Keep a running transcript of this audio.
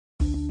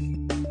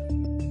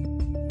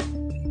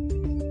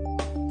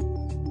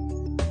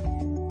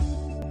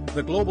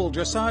The Global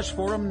Dressage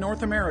Forum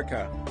North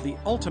America, the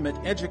ultimate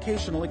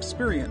educational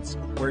experience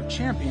where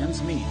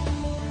champions meet.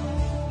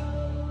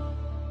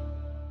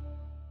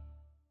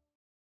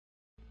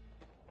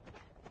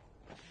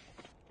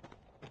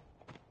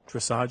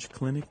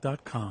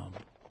 DressageClinic.com.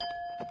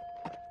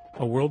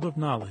 A world of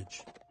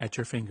knowledge at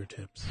your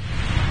fingertips.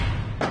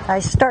 I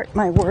start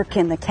my work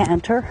in the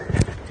canter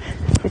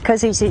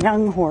because he's a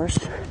young horse.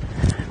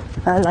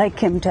 I like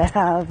him to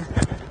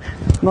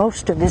have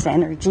most of his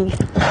energy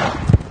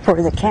for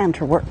the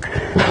canter work.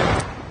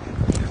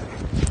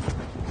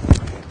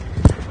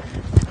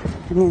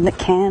 And in the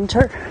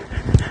canter,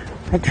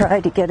 I try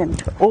to get him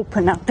to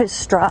open up his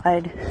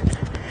stride.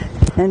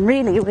 And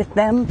really with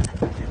them,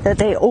 that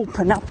they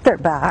open up their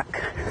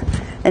back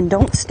and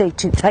don't stay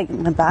too tight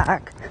in the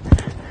back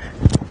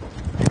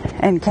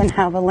and can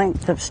have a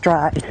length of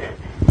stride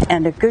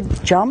and a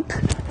good jump.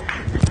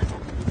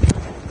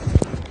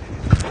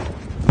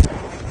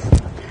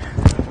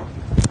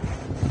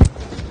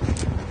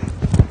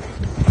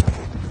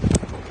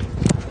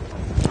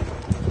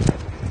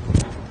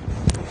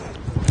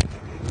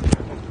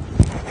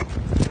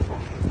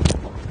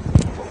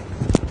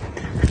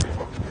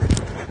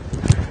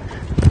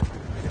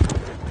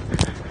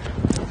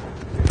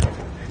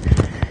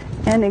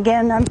 And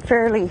again, I'm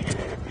fairly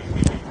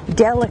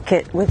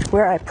delicate with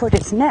where I put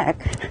his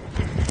neck,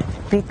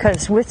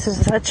 because with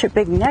such a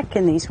big neck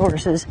in these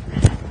horses,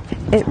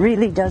 it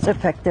really does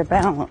affect their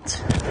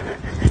balance.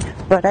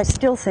 But I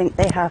still think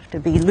they have to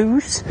be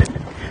loose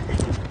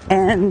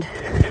and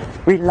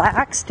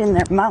relaxed in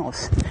their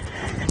mouth.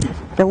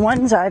 The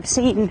ones I've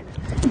seen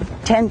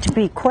tend to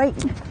be quite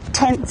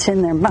tense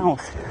in their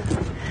mouth.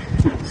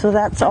 So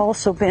that's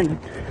also been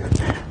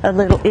a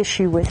little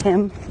issue with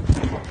him,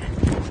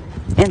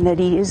 in that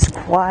he is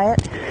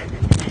quiet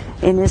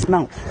in his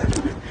mouth.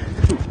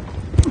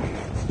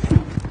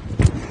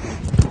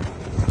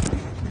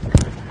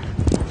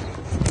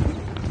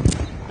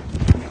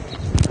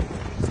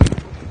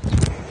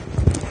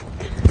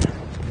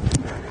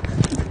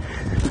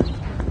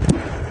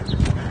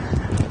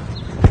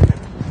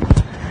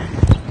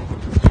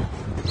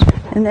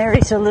 And there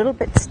he's a little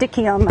bit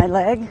sticky on my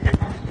leg,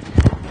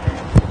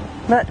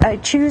 but I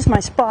choose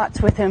my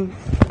spots with him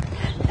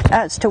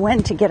as to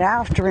when to get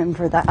after him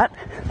for that,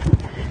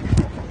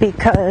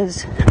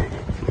 because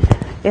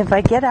if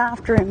I get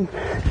after him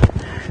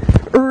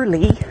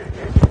early,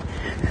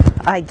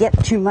 I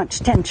get too much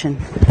tension.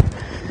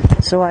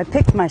 So I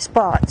pick my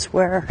spots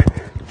where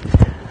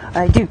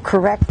I do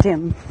correct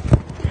him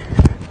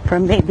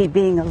from maybe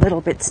being a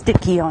little bit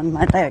sticky on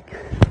my leg.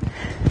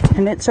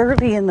 And it's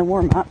early in the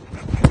warm-up,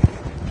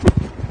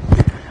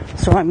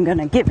 so I'm going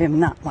to give him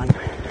that one.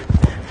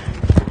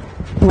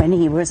 When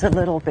he was a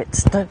little bit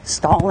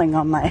stalling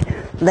on my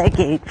leg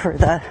aid for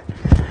the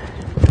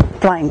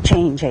flying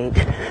change aid.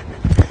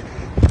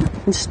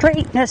 And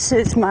straightness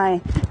is my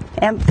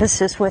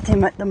emphasis with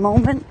him at the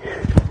moment,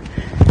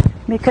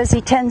 because he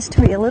tends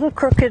to be a little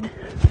crooked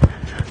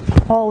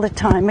all the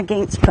time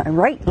against my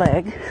right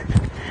leg.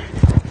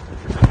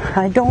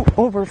 I don't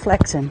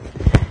overflex him.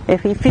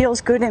 If he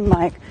feels good in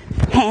my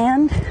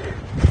hand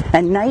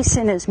and nice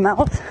in his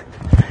mouth,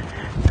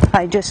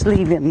 I just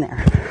leave him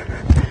there.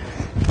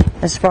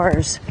 As far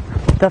as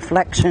the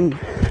flexion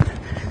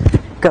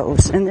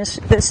goes. And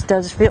this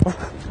does feel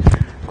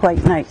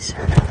quite nice.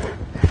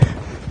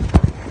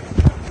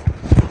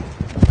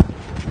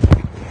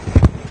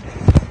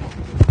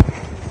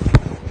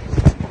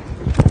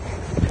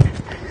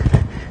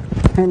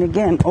 And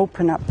again,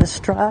 open up the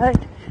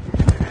stride.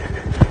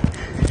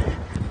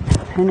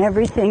 And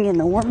everything in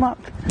the warm-up,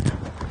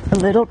 a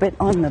little bit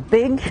on the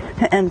big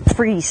and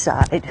free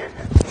side.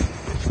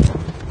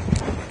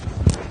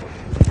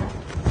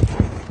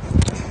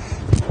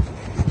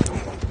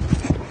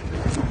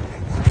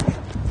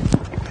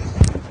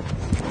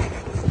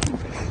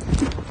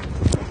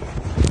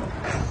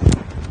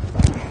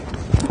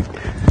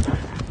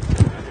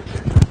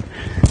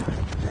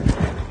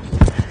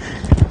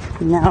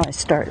 Now I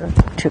start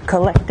to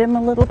collect him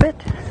a little bit,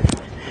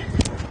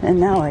 and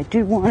now I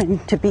do want him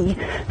to be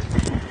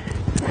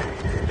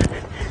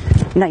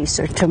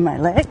nicer to my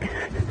leg,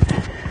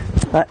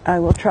 but I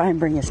will try and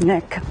bring his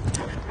neck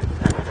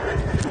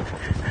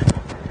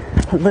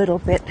a little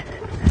bit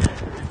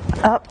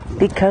up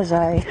because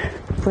I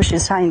push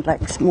his hind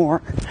legs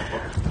more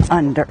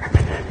under.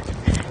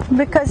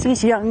 Because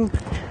he's young,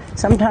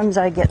 sometimes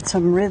I get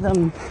some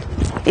rhythm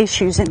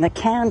issues in the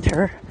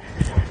canter,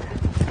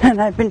 and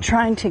I've been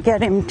trying to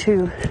get him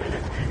to...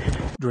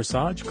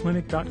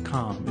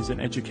 DressageClinic.com is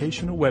an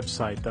educational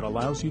website that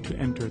allows you to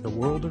enter the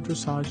world of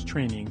dressage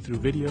training through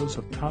videos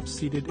of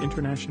top-seeded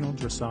international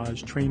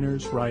dressage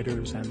trainers,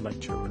 riders, and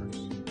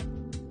lecturers.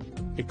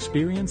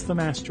 Experience the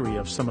mastery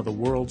of some of the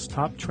world's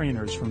top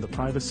trainers from the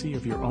privacy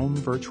of your own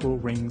virtual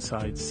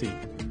ringside seat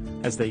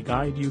as they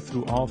guide you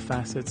through all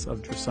facets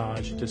of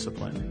dressage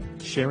discipline,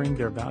 sharing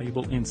their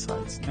valuable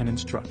insights and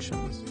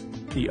instructions.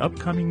 The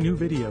upcoming new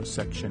videos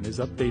section is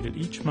updated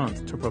each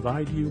month to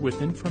provide you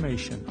with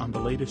information on the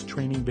latest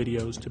training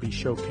videos to be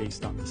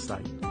showcased on the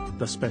site.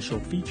 The Special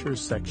Features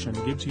section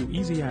gives you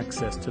easy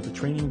access to the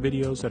training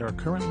videos that are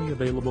currently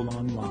available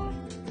online,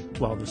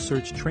 while the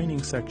Search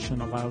Training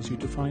section allows you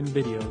to find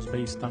videos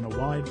based on a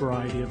wide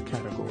variety of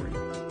categories.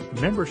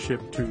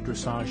 Membership to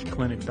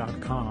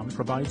DressageClinic.com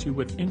provides you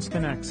with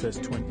instant access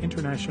to an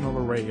international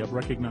array of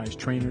recognized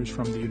trainers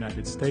from the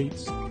United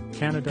States,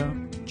 Canada,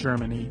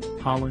 Germany,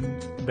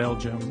 Holland,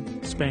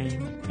 Belgium,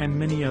 Spain, and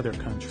many other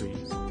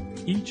countries,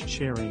 each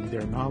sharing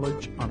their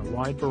knowledge on a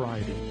wide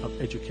variety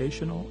of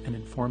educational and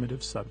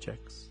informative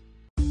subjects.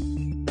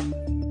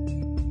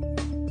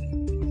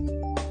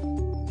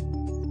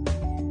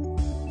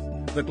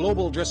 The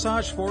Global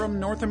Dressage Forum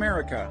North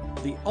America,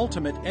 the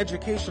ultimate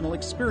educational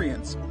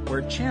experience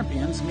where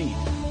champions meet.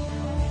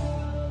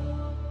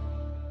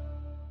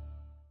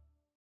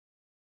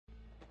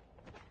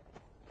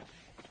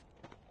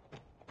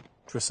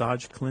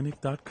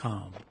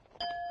 DressageClinic.com.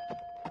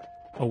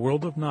 A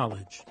world of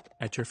knowledge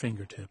at your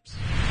fingertips.